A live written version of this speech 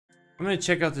I'm gonna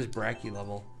check out this Brakkie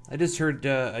level. I just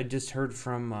heard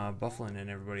from Bufflin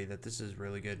and everybody that this is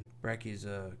really good. Brackie's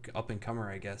a up and comer,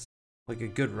 I guess. Like a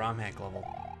good ROM hack level.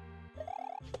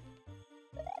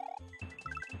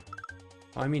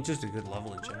 I mean, just a good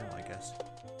level in general, I guess.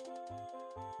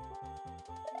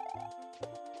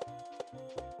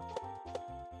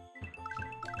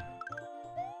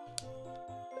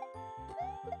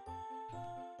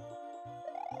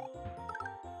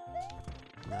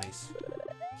 Nice.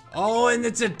 Oh, and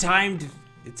it's a timed...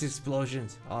 It's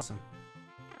explosions. Awesome.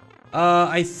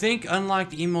 I think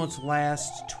unlocked emotes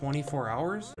last 24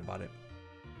 hours. About it.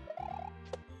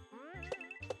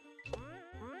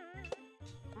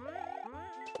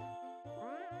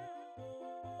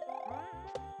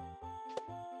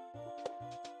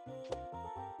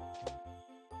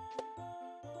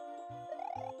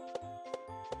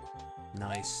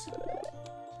 Nice.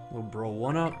 Little bro,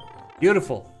 one up.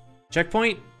 Beautiful.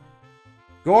 Checkpoint.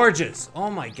 Gorgeous. Oh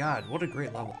my god, what a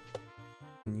great level.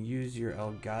 Use your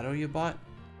Elgato you bought?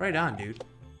 Right on, dude.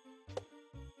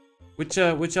 Which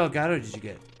Elgato did you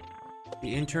get?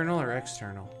 The internal or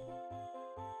external?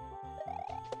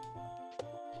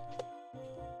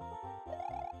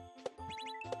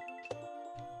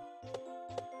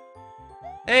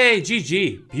 Hey,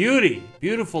 GG. Beauty.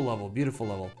 Beautiful level, beautiful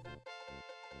level.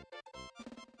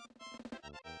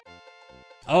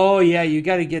 Oh yeah, you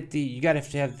gotta get the, you gotta have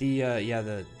to have the, yeah,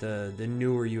 the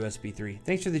newer USB 3.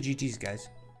 Thanks for the GTs, guys.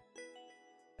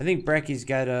 I think Brackie's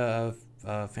got a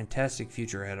fantastic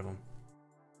future ahead of him.